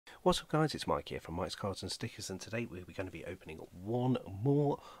What's up guys, it's Mike here from Mike's Cards and Stickers, and today we're going to be opening one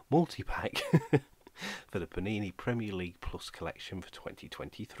more multi-pack for the Panini Premier League Plus collection for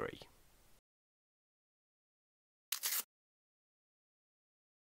 2023.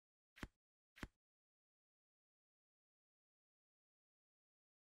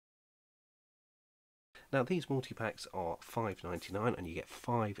 Now these multi-packs are $5.99 and you get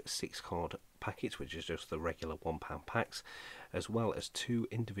 5 6-card packets, which is just the regular £1 packs, as well as 2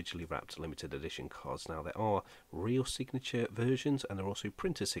 individually wrapped limited edition cards. Now there are real signature versions and there are also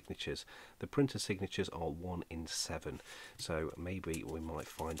printer signatures. The printer signatures are 1 in 7, so maybe we might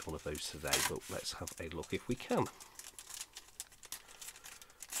find one of those today, but let's have a look if we can.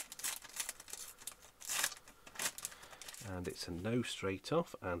 And it's a no straight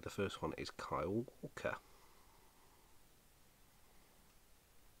off, and the first one is Kyle Walker.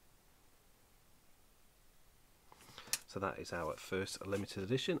 So that is our first limited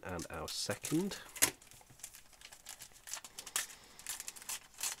edition, and our second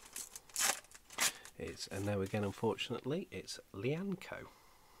is a no again, unfortunately. It's Lianco.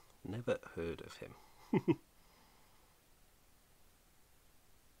 Never heard of him.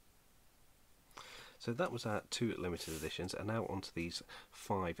 So that was our 2 limited editions, and now onto these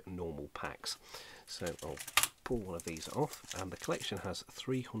 5 normal packs. So I'll pull one of these off, and the collection has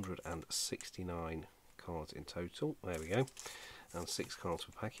 369 cards in total. There we go, and 6 cards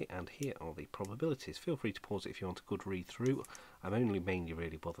per packet, and here are the probabilities. Feel free to pause it if you want a good read through. I'm only mainly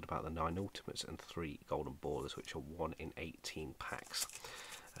really bothered about the 9 ultimates and 3 golden ballers, which are 1 in 18 packs.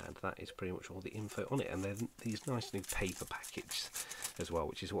 And that is pretty much all the info on it, and then these nice new paper packages as well,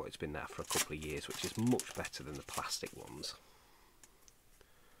 which is what it's been now for a couple of years, which is much better than the plastic ones.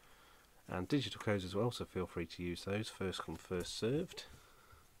 And digital codes as well, so feel free to use those. First come, first served.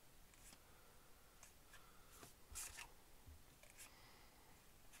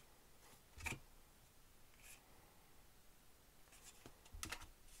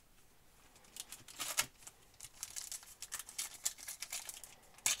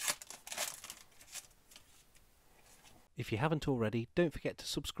 If you haven't already, don't forget to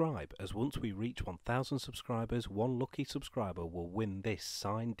subscribe, as once we reach 1,000 subscribers, one lucky subscriber will win this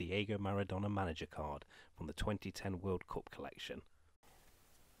signed Diego Maradona manager card from the 2010 World Cup collection.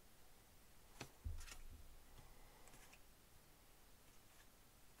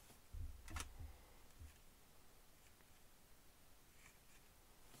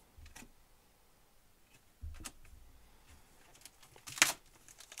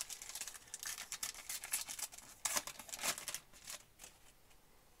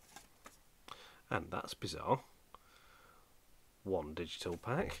 And that's bizarre. One digital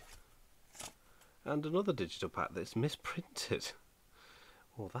pack and another digital pack that's misprinted.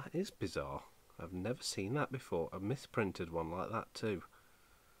 Well, that is bizarre. I've never seen that before. A misprinted one like that too.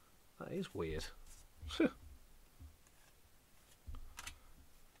 That is weird.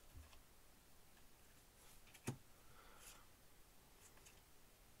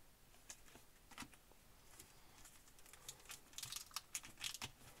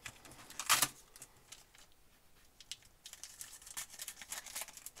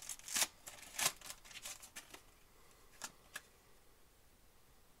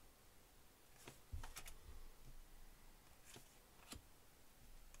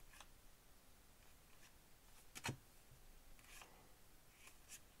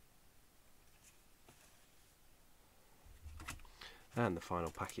 And the final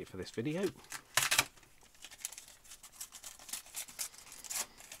packet for this video.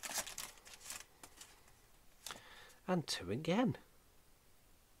 And 2 again.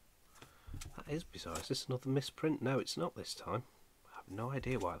 That is bizarre. Is this another misprint? No, it's not this time. I have no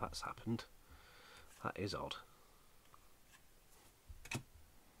idea why that's happened. That is odd.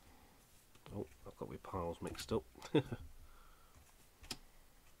 Oh, I've got my piles mixed up.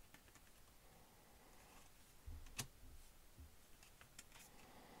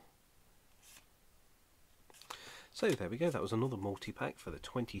 So there we go, that was another multi-pack for the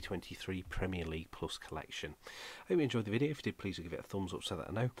 2023 Premier League Plus collection. I hope you enjoyed the video. If you did, please give it a thumbs up so that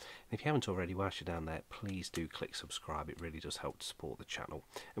I know. And if you haven't already, whilst you're down there, please do click subscribe. It really does help to support the channel.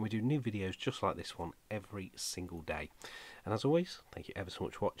 And we do new videos just like this one every single day. And as always, thank you ever so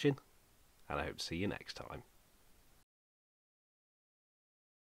much for watching, and I hope to see you next time.